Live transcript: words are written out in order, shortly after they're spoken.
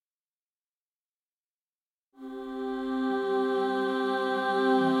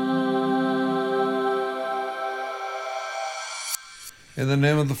In the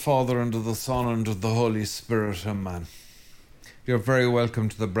name of the Father, and of the Son, and of the Holy Spirit, Amen. You're very welcome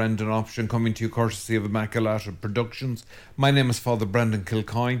to the Brendan Option, coming to you courtesy of Immaculata Productions. My name is Father Brendan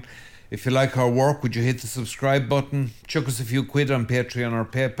Kilcoyne. If you like our work, would you hit the subscribe button, chuck us a few quid on Patreon or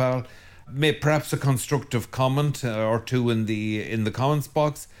PayPal, perhaps a constructive comment or two in the comments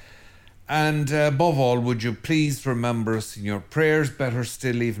box, and above all, would you please remember us in your prayers, better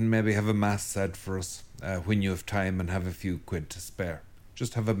still even maybe have a mass said for us when you have time and have a few quid to spare.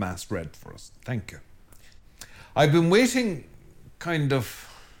 Just have a mass read for us. Thank you. I've been waiting kind of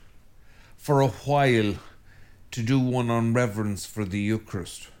for a while to do one on reverence for the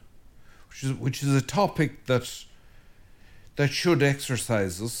Eucharist, which is a topic that should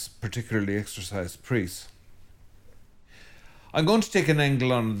exercise us, particularly exercise priests. I'm going to take an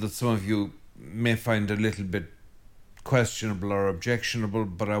angle on it that some of you may find a little bit questionable or objectionable,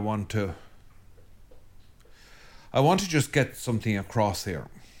 but I want to just get something across here.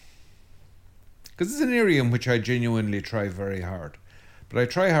 Because it's an area in which I genuinely try very hard. But I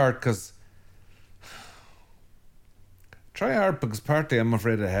try hard because partly I'm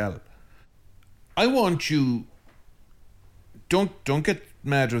afraid of hell. I want you... Don't get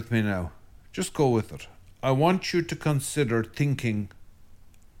mad with me now. Just go with it. I want you to consider thinking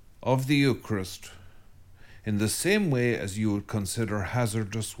of the Eucharist in the same way as you would consider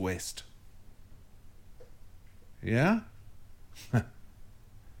hazardous waste. Yeah?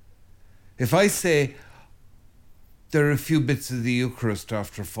 If I say there are a few bits of the Eucharist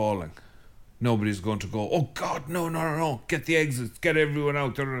after falling, nobody's going to go, oh God, no, get the exits, get everyone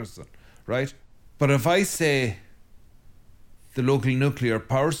out there, right? But if I say the local nuclear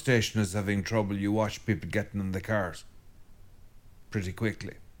power station is having trouble, you watch people getting in the cars pretty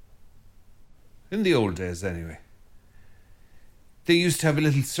quickly. In the old days anyway. They used to have a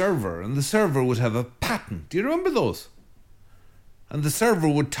little server, and the server would have a paten. Do you remember those? And the server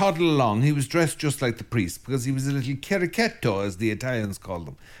would toddle along. He was dressed just like the priest, because he was a little chierichetto, as the Italians called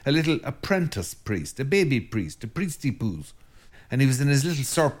them. A little apprentice priest, a baby priest, a priesty poos. And he was in his little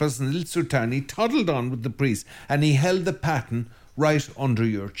surplice and a little soutane. He toddled on with the priest, and he held the paten right under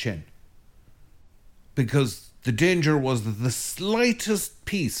your chin. Because the danger was that the slightest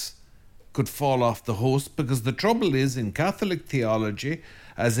piece could fall off the host, because the trouble is, in Catholic theology,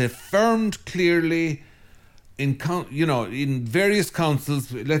 as affirmed clearly in various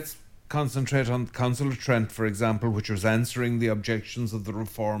councils, let's concentrate on the Council of Trent, for example, which was answering the objections of the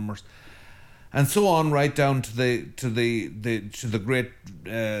Reformers, and so on, right down to the great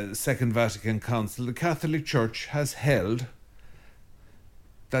Second Vatican Council. The Catholic Church has held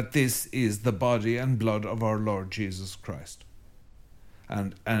that this is the body and blood of our Lord Jesus Christ,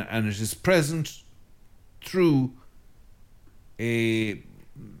 and it is present through a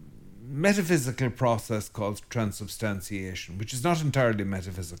metaphysical process called transubstantiation, which is not entirely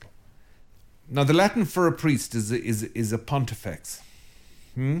metaphysical. Now, the Latin for a priest is a pontifex.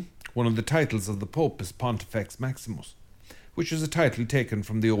 One of the titles of the Pope is Pontifex Maximus, which is a title taken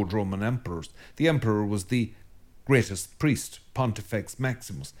from the old Roman emperors. The emperor was the greatest priest, Pontifex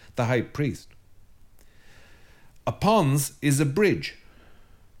Maximus, the high priest. A pons is a bridge,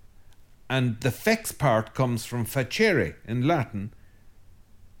 and the fex part comes from facere in Latin.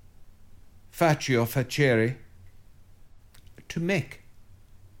 Facio, facere, to make,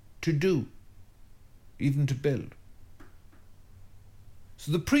 to do, even to build.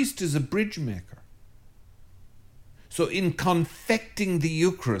 So the priest is a bridge maker. So in confecting the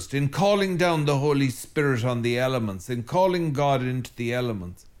Eucharist, in calling down the Holy Spirit on the elements, in calling God into the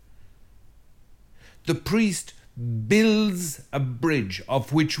elements, the priest builds a bridge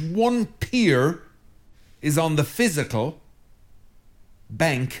of which one pier is on the physical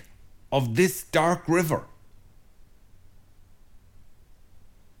bank of this dark river,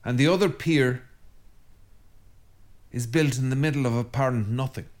 and the other pier is built in the middle of apparent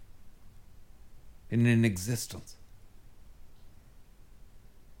nothing, in inexistence,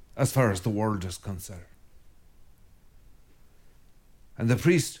 as far as the world is concerned. And the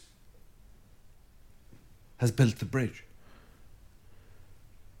priest has built the bridge,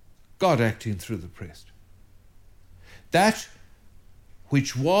 God acting through the priest. That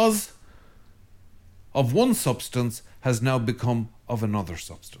which was of one substance has now become of another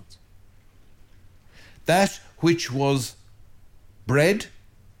substance. That which was bread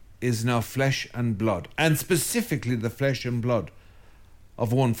is now flesh and blood, and specifically the flesh and blood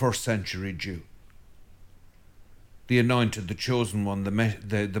of one first century Jew, the anointed, the chosen one, the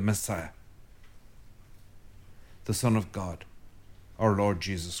Messiah, the Son of God, our Lord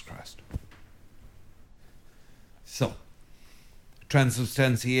Jesus Christ. So,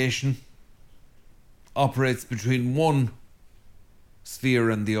 transubstantiation operates between one sphere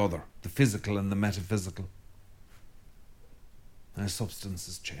and the other, the physical and the metaphysical. And substance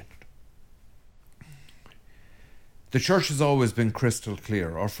is changed. The church has always been crystal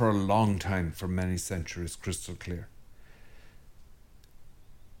clear, or for a long time, for many centuries, crystal clear.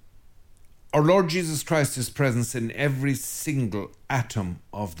 Our Lord Jesus Christ is present in every single atom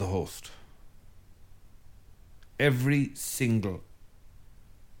of the host. Every single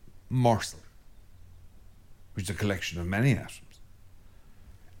morsel, which is a collection of many atoms.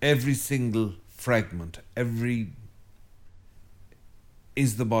 Every single fragment,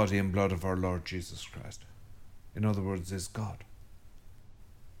 is the body and blood of our Lord Jesus Christ. In other words, is God.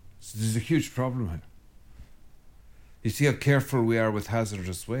 So there's a huge problem here. You see how careful we are with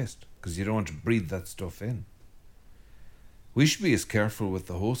hazardous waste, because you don't want to breathe that stuff in. We should be as careful with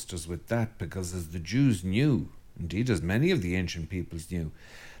the host as with that, because as the Jews knew, indeed as many of the ancient peoples knew,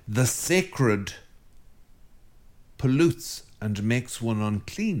 the sacred pollutes and makes one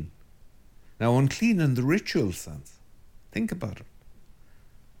unclean. Now, unclean in the ritual sense. Think about it.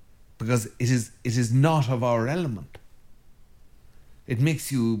 Because it is not of our element. It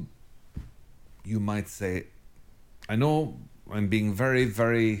makes you might say, I know I'm being very,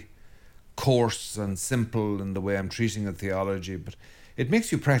 very coarse and simple in the way I'm treating a theology, but it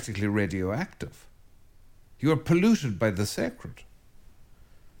makes you practically radioactive. You are polluted by the sacred.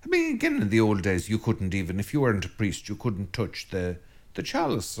 I mean, again, in the old days, you couldn't even, if you weren't a priest, you couldn't touch the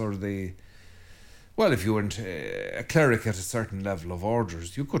chalice or well, if you weren't a cleric at a certain level of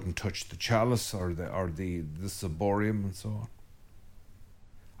orders, you couldn't touch the chalice or the ciborium and so on.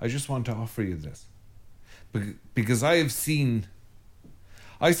 I just want to offer you this. Because I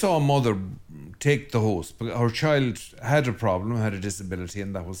saw a mother take the host. Her child had a problem, had a disability,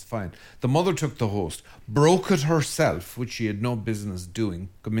 and that was fine. The mother took the host, broke it herself, which she had no business doing,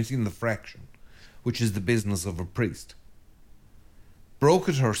 committing the fraction, which is the business of a priest. Broke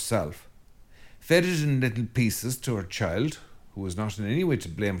it herself, fed it in little pieces to her child, who was not in any way to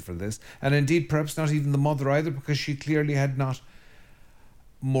blame for this, and indeed perhaps not even the mother either, because she clearly had not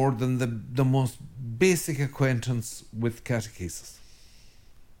more than the most basic acquaintance with catechesis.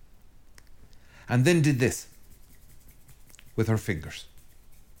 And then did this with her fingers,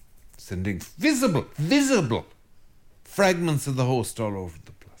 sending visible fragments of the host all over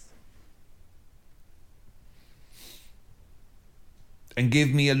the place. And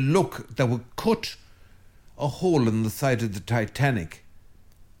gave me a look that would cut a hole in the side of the Titanic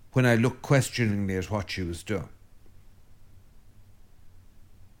when I looked questioningly at what she was doing.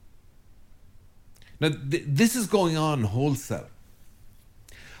 Now, this is going on wholesale.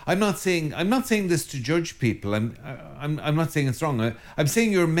 I'm not saying this to judge people. I'm not saying it's wrong. I'm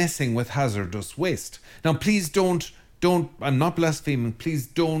saying you're messing with hazardous waste. Now, please don't. I'm not blaspheming. Please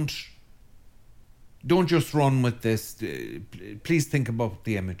don't just run with this. Please think about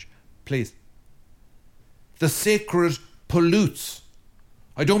the image. Please. The sacred pollutes.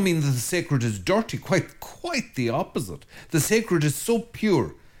 I don't mean that the sacred is dirty. Quite the opposite. The sacred is so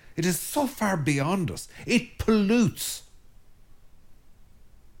pure. It is so far beyond us. It pollutes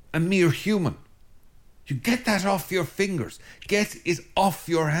a mere human. You get that off your fingers. Get it off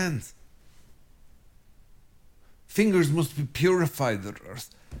your hands. Fingers must be purified.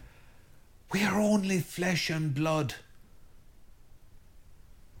 We are only flesh and blood.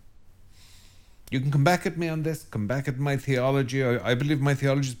 You can come back at me on this. Come back at my theology. I believe my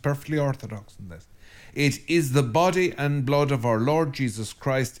theology is perfectly orthodox in this. It is the body and blood of our Lord Jesus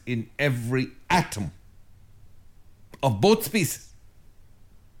Christ in every atom of both species.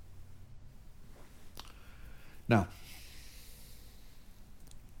 Now,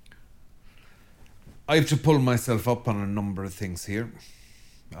 I have to pull myself up on a number of things here.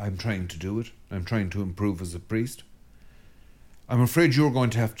 I'm trying to do it. I'm trying to improve as a priest. I'm afraid you're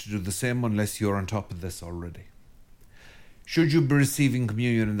going to have to do the same unless you're on top of this already. Should you be receiving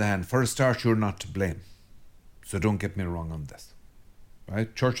communion in the hand, for a start, you're not to blame. So don't get me wrong on this.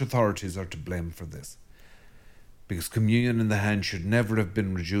 Right? Church authorities are to blame for this. Because communion in the hand should never have been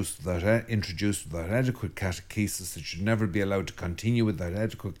introduced without adequate catechesis. It should never be allowed to continue without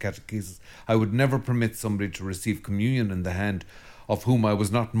adequate catechesis. I would never permit somebody to receive communion in the hand of whom I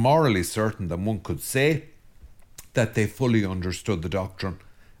was not morally certain that one could say that they fully understood the doctrine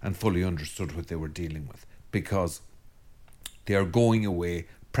and fully understood what they were dealing with. Because they are going away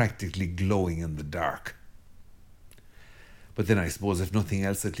practically glowing in the dark. But then I suppose if nothing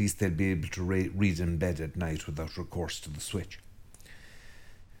else, at least they'll be able to read in bed at night without recourse to the switch.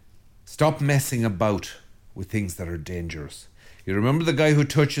 Stop messing about with things that are dangerous. You remember the guy who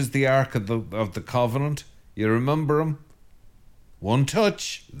touches the Ark of the Covenant? You remember him? One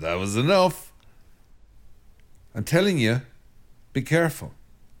touch, that was enough. I'm telling you, Be careful.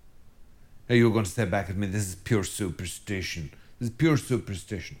 Now you're going to say back at me, this is pure superstition. This is pure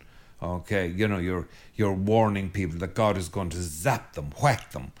superstition. Okay, you know, you're warning people that God is going to zap them,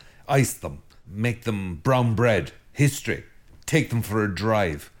 whack them, ice them, make them brown bread, history, take them for a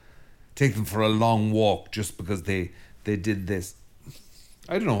drive, take them for a long walk just because they did this.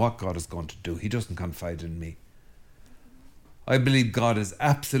 I don't know what God is going to do. He doesn't confide in me. I believe God is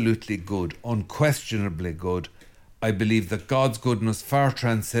absolutely good, unquestionably good. I believe that God's goodness far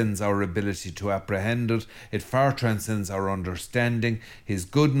transcends our ability to apprehend it. It far transcends our understanding. His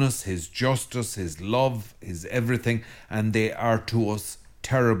goodness, His justice, His love, His everything, and they are to us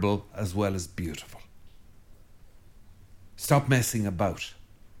terrible as well as beautiful. Stop messing about,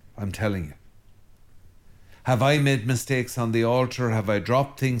 I'm telling you. Have I made mistakes on the altar? Have I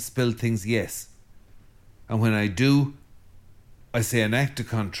dropped things, spilled things? Yes. And when I do, I say an act of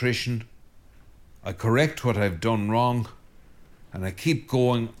contrition. I correct what I've done wrong, and I keep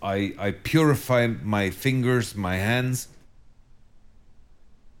going. I purify my fingers, my hands,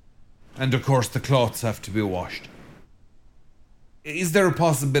 and of course the cloths have to be washed. Is there a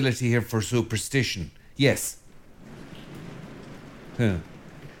possibility here for superstition? Yes.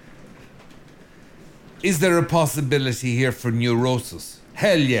 Is there a possibility here for neurosis?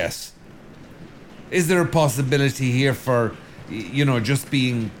 Hell yes. Is there a possibility here for, just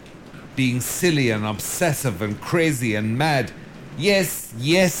being silly and obsessive and crazy and mad? Yes,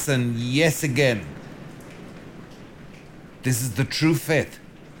 yes, and yes again. This is the true faith.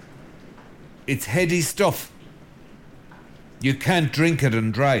 It's heady stuff. You can't drink it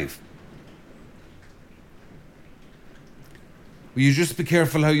and drive. Will you just be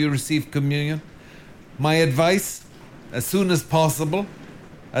careful how you receive communion? My advice, as soon as possible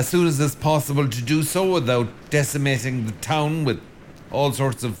to do so without decimating the town with all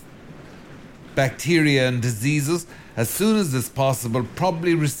sorts of bacteria and diseases, as soon as is possible,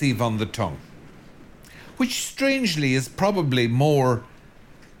 probably receive on the tongue. Which strangely is probably more,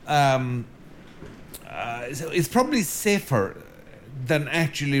 it's probably safer than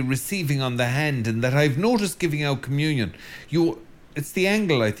actually receiving on the hand, in that I've noticed giving out communion, it's the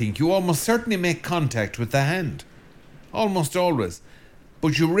angle, I think. You almost certainly make contact with the hand. Almost always.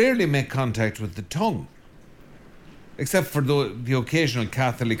 But you rarely make contact with the tongue. Except for the occasional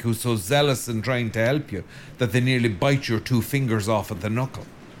Catholic who's so zealous in trying to help you that they nearly bite your 2 fingers off at the knuckle.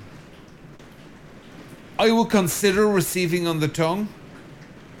 I would consider receiving on the tongue.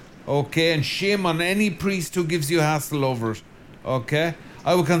 Okay, and shame on any priest who gives you hassle over it. Okay?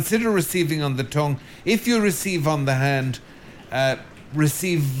 I would consider receiving on the tongue. If you receive on the hand,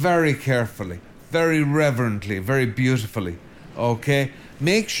 receive very carefully, very reverently, very beautifully. Okay?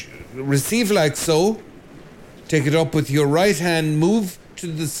 Receive like so. Take it up with your right hand. Move to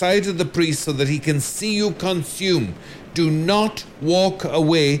the side of the priest so that he can see you consume. Do not walk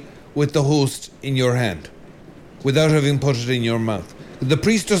away with the host in your hand without having put it in your mouth. The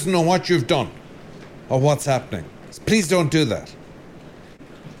priest doesn't know what you've done or what's happening. Please don't do that.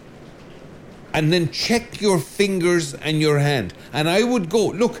 And then check your fingers and your hand. And I would go,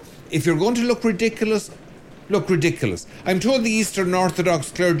 look, if you're going to look ridiculous, look ridiculous. I'm told the Eastern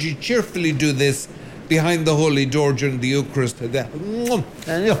Orthodox clergy cheerfully do this behind the Holy Door during the Eucharist.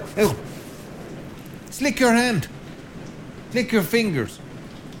 Slick your hand. Lick your fingers.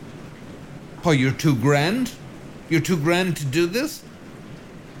 Oh, you're too grand? You're too grand to do this?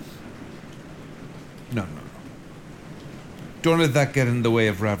 No. Don't let that get in the way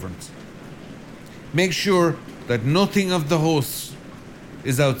of reverence. Make sure that nothing of the host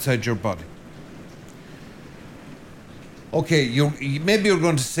is outside your body. Okay, maybe you're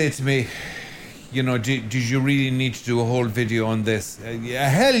going to say to me, did you really need to do a whole video on this?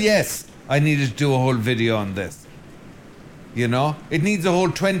 Hell yes, I needed to do a whole video on this. It needs a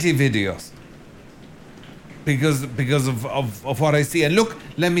whole 20 videos. Because of what I see. And look,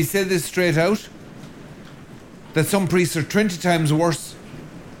 let me say this straight out, that some priests are 20 times worse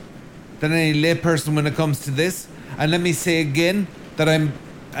than any layperson when it comes to this. And let me say again that I'm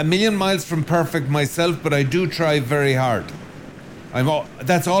a million miles from perfect myself, but I do try very hard.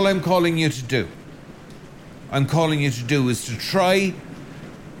 That's all I'm calling you to do. I'm calling you to do is to try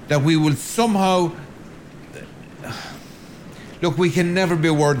that we will somehow... Look, we can never be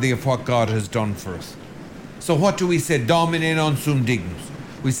worthy of what God has done for us. So what do we say? Domine non sum dignus.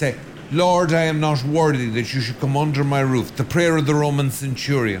 We say, Lord, I am not worthy that you should come under my roof. The prayer of the Roman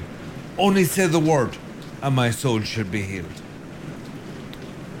centurion. Only say the word, and my soul should be healed.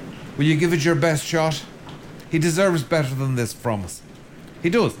 Will you give it your best shot? He deserves better than this from us. He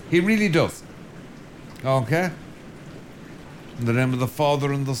does. He really does. Okay? In the name of the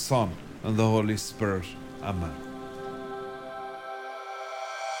Father, and the Son, and the Holy Spirit. Amen.